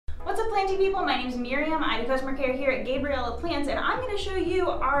planting people? My name is Miriam. I do customer care here at Gabriella Plants, and I'm going to show you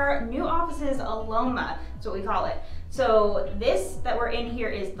our new office's Aloma. That's what we call it. So this that we're in here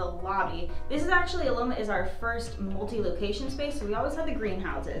is the lobby. This is actually, Aloma is our first multi-location space. So we always had the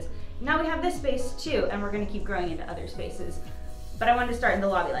greenhouses. Now we have this space too, and we're going to keep growing into other spaces. But I wanted to start in the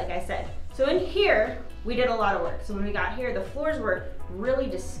lobby, like I said. So in here, we did a lot of work. So when we got here, the floors were really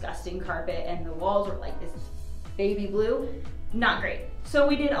disgusting carpet, and the walls were like this baby blue. Not great. So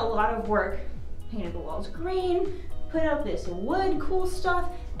we did a lot of work, painted the walls green, put out this wood, cool stuff.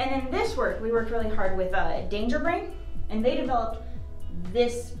 And then this work, we worked really hard with Danger Brain, and they developed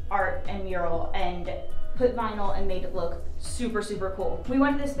this art and mural and put vinyl and made it look super, super cool. We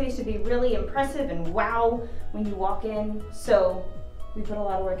wanted this space to be really impressive and wow when you walk in, so we put a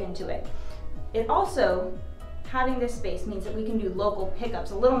lot of work into it. It also, having this space means that we can do local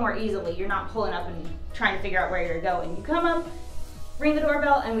pickups a little more easily. You're not pulling up and trying to figure out where you're going. You come up, ring the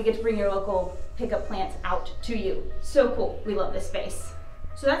doorbell, and we get to bring your local pickup plants out to you. So cool, we love this space.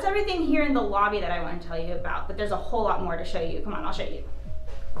 So that's everything here in the lobby that I want to tell you about, but there's a whole lot more to show you. Come on, I'll show you.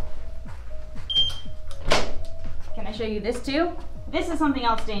 Can I show you this too? This is something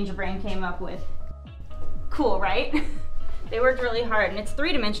else Danger Brain came up with. Cool, right? They worked really hard, and it's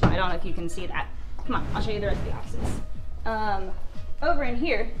three-dimensional. I don't know if you can see that. Come on, I'll show you the rest of the offices. Over in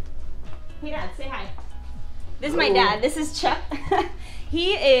here, hey Dad, say hi. This is my dad, this is Chuck.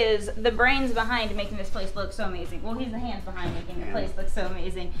 He is the brains behind making this place look so amazing. Well, he's the hands behind making the place look so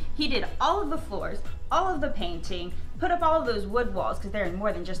amazing. He did all of the floors, all of the painting, put up all of those wood walls, because they're in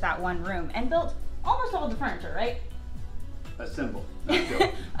more than just that one room, and built almost all of the furniture, right? Assembled.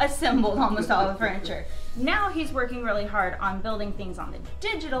 Assembled almost all of the furniture. Now he's working really hard on building things on the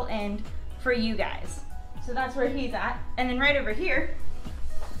digital end for you guys. So that's where he's at. And then right over here,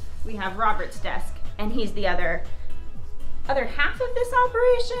 we have Robert's desk, and he's the other half of this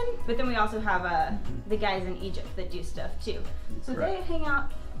operation, but then we also have the guys in Egypt that do stuff too. So they hang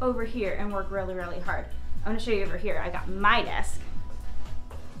out over here and work really, really hard. I'm gonna show you over here. I got my desk.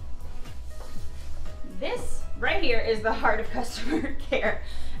 This right here is the heart of customer care,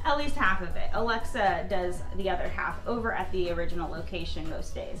 at least half of it. Alexa does the other half over at the original location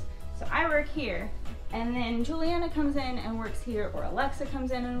most days. So I work here, and then Juliana comes in and works here, or Alexa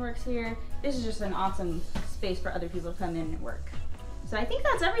comes in and works here. This is just an awesome space for other people to come in and work. So I think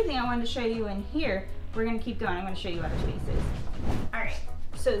that's everything I wanted to show you in here. We're gonna keep going. I'm gonna show you other spaces. All right,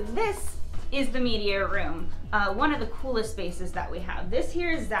 so this is the media room. One of the coolest spaces that we have. This here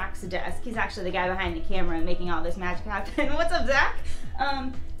is Zach's desk. He's actually the guy behind the camera and making all this magic happen. What's up, Zach?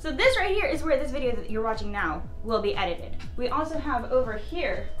 So this right here is where this video that you're watching now will be edited. We also have over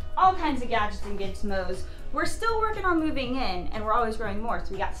here all kinds of gadgets and gizmos. We're still working on moving in, and we're always growing more,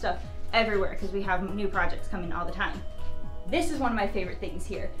 so we got stuff everywhere because we have new projects coming all the time. This is one of my favorite things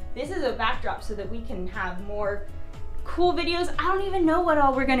here. This is a backdrop so that we can have more cool videos. I don't even know what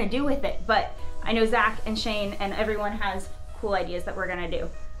all we're gonna do with it, but I know Zach and Shane and everyone has cool ideas that we're gonna do.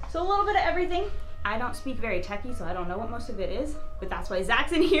 So a little bit of everything. I don't speak very techie, so I don't know what most of it is, but that's why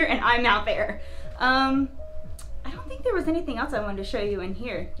Zach's in here and I'm out there. I don't think there was anything else I wanted to show you in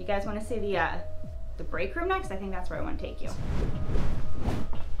here. Do you guys want to see the break room next? I think that's where I want to take you.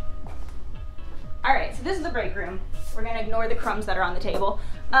 All right, so this is the break room. We're gonna ignore the crumbs that are on the table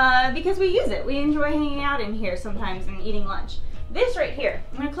because we use it. We enjoy hanging out in here sometimes and eating lunch. This right here,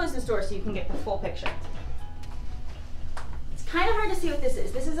 I'm gonna close this door so you can get the full picture. It's kind of hard to see what this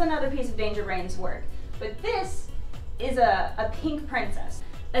is. This is another piece of Danger Brain's work, but this is a pink princess.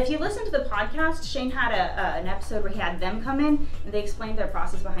 If you listen to the podcast, Shane had an episode where he had them come in and they explained their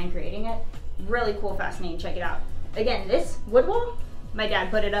process behind creating it. Really cool, fascinating, check it out. Again, this wood wall, my dad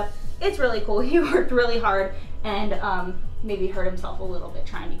put it up. It's really cool. He worked really hard and maybe hurt himself a little bit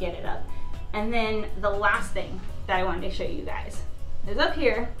trying to get it up. And then the last thing that I wanted to show you guys is up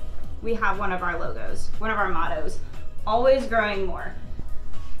here, we have one of our logos, one of our mottos, always growing more.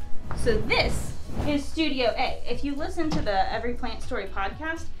 So this is Studio A. If you listen to the Every Plant Story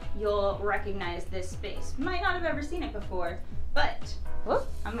podcast, you'll recognize this space. You might not have ever seen it before, but whoop,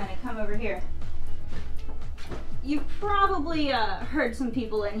 I'm gonna come over here. You've probably heard some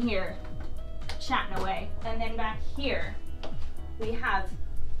people in here chatting away. And then back here, we have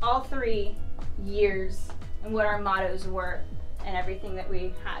all 3 years and what our mottos were and everything that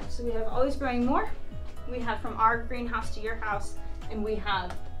we had. So we have always growing more. We have from our greenhouse to your house, and we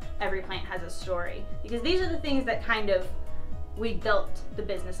have Every Plant Has a Story. Because these are the things that kind of we built the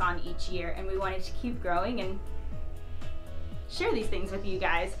business on each year, and we wanted to keep growing and share these things with you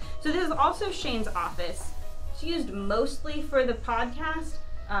guys. So this is also Shane's office. It's used mostly for the podcast.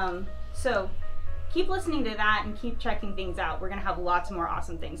 So keep listening to that and keep checking things out. We're gonna have lots more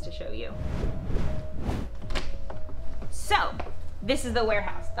awesome things to show you. So, this is the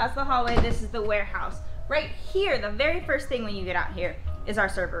warehouse. That's the hallway, this is the warehouse. Right here, the very first thing when you get out here is our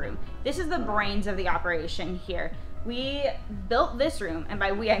server room. This is the brains of the operation here. We built this room, and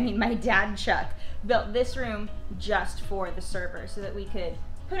by we I mean my dad Chuck, built this room just for the server so that we could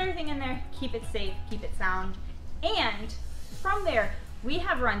put everything in there, keep it safe, keep it sound. And from there, we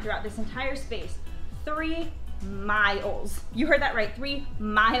have run throughout this entire space 3 miles. You heard that right, 3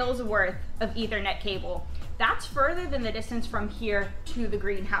 miles worth of Ethernet cable. That's further than the distance from here to the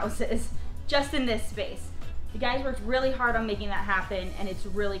greenhouses, just in this space. The guys worked really hard on making that happen, and it's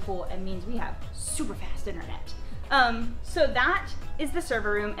really cool. It means we have super fast internet. So that is the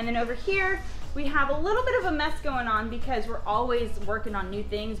server room, and then over here, we have a little bit of a mess going on because we're always working on new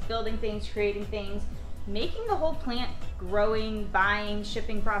things, building things, creating things, making the whole plant growing, buying,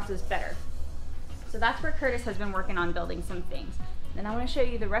 shipping process better. So that's where Curtis has been working on building some things. And I want to show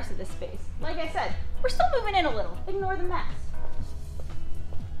you the rest of this space. Like I said, we're still moving in a little. Ignore the mess.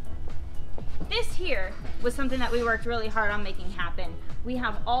 This here was something that we worked really hard on making happen. We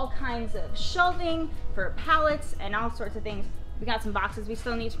have all kinds of shelving for pallets and all sorts of things. We got some boxes we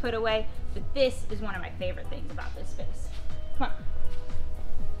still need to put away, but this is one of my favorite things about this space. Come on.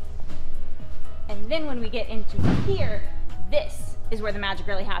 And then when we get into here, this is where the magic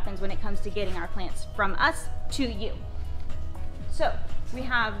really happens when it comes to getting our plants from us to you. So we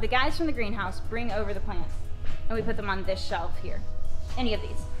have the guys from the greenhouse bring over the plants, and we put them on this shelf here, any of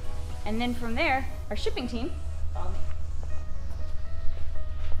these. And then from there, our shipping team, follow me.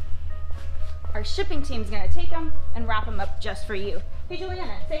 Our shipping team's gonna take them and wrap them up just for you. Hey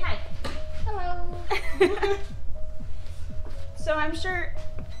Juliana, say hi. Hello. So I'm sure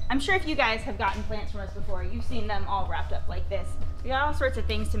if you guys have gotten plants from us before, you've seen them all wrapped up like this. We got all sorts of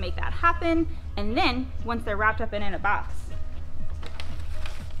things to make that happen. And then once they're wrapped up and in a box,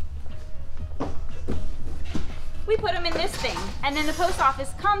 we put them in this thing, and then the post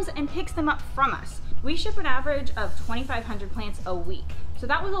office comes and picks them up from us. We ship an average of 2,500 plants a week. So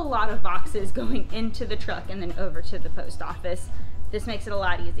that was a lot of boxes going into the truck and then over to the post office. This makes it a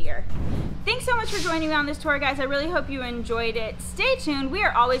lot easier. Thanks so much for joining me on this tour, guys. I really hope you enjoyed it. Stay tuned, we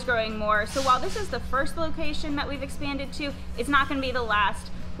are always growing more. So while this is the first location that we've expanded to, it's not gonna be the last.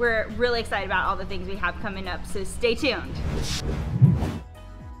 We're really excited about all the things we have coming up, so stay tuned.